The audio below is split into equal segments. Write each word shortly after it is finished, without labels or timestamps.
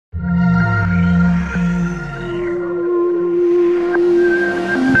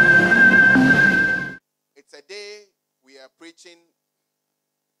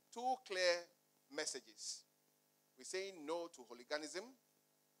to hooliganism,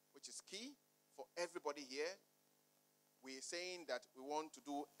 which is key for everybody here. We're saying that we want to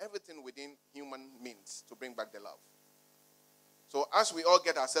do everything within human means to bring back the love. So as we all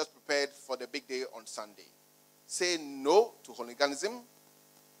get ourselves prepared for the big day on Sunday, say no to hooliganism.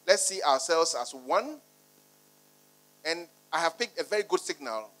 Let's see ourselves as one. And I have picked a very good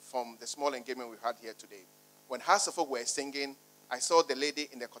signal from the small engagement we had here today. When House of Folk were singing, I saw the lady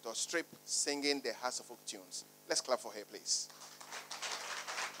in the Koto strip singing the House of Folk tunes. Let's clap for her, please.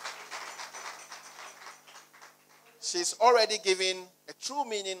 She's already given a true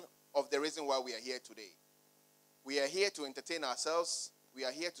meaning of the reason why we are here today. We are here to entertain ourselves. We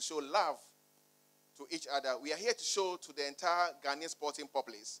are here to show love to each other. We are here to show to the entire Ghanaian sporting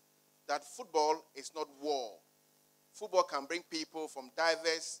populace that football is not war. Football can bring people from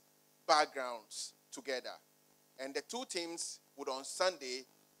diverse backgrounds together. And the two teams would on Sunday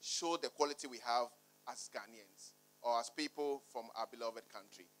show the quality we have as Ghanaians or as people from our beloved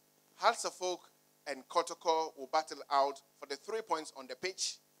country. Hearts of Folk and Kotoko will battle out for the 3 points on the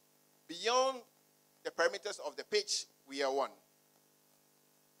pitch. Beyond the perimeters of the pitch, we are one.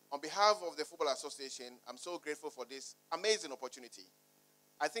 On behalf of the Football Association, I'm so grateful for this amazing opportunity.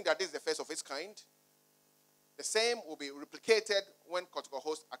 I think that this is the first of its kind. The same will be replicated when Kotoko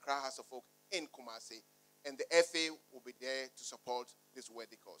hosts Accra House of Folk in Kumasi, and the FA will be there to support this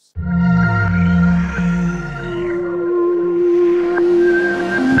worthy cause.